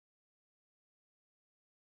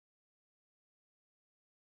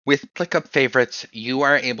With ClickUp Favorites, you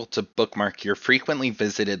are able to bookmark your frequently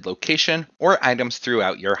visited location or items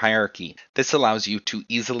throughout your hierarchy. This allows you to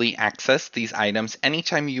easily access these items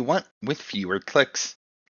anytime you want with fewer clicks.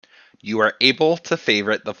 You are able to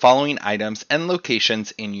favorite the following items and locations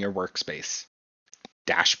in your workspace: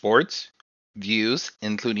 dashboards, views,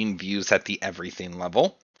 including views at the everything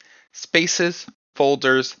level, spaces,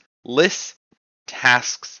 folders, lists,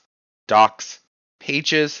 tasks, docs,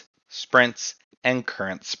 pages, sprints, and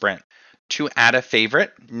current sprint. To add a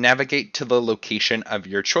favorite, navigate to the location of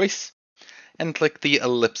your choice and click the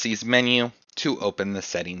ellipses menu to open the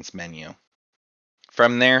settings menu.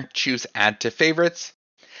 From there, choose Add to Favorites,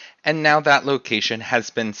 and now that location has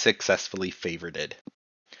been successfully favorited.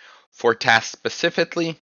 For tasks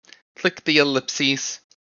specifically, click the ellipses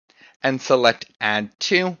and select Add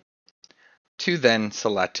to then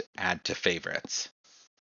select Add to Favorites.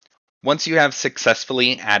 Once you have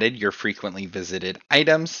successfully added your frequently visited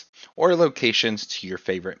items or locations to your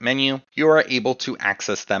favorite menu, you are able to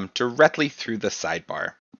access them directly through the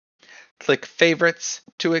sidebar. Click Favorites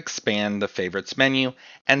to expand the Favorites menu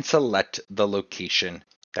and select the location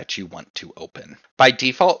that you want to open. By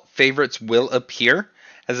default, Favorites will appear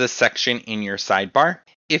as a section in your sidebar.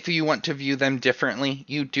 If you want to view them differently,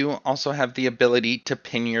 you do also have the ability to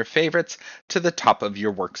pin your favorites to the top of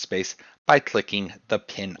your workspace by clicking the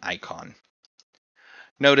pin icon.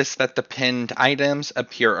 Notice that the pinned items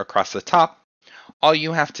appear across the top. All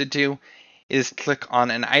you have to do is click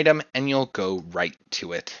on an item and you'll go right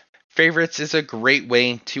to it. Favorites is a great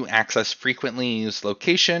way to access frequently used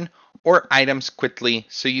location or items quickly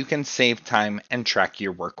so you can save time and track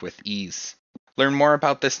your work with ease. Learn more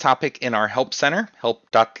about this topic in our Help Center,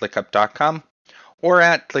 help.clickup.com, or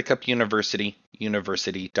at ClickUp University,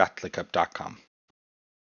 university.clickup.com.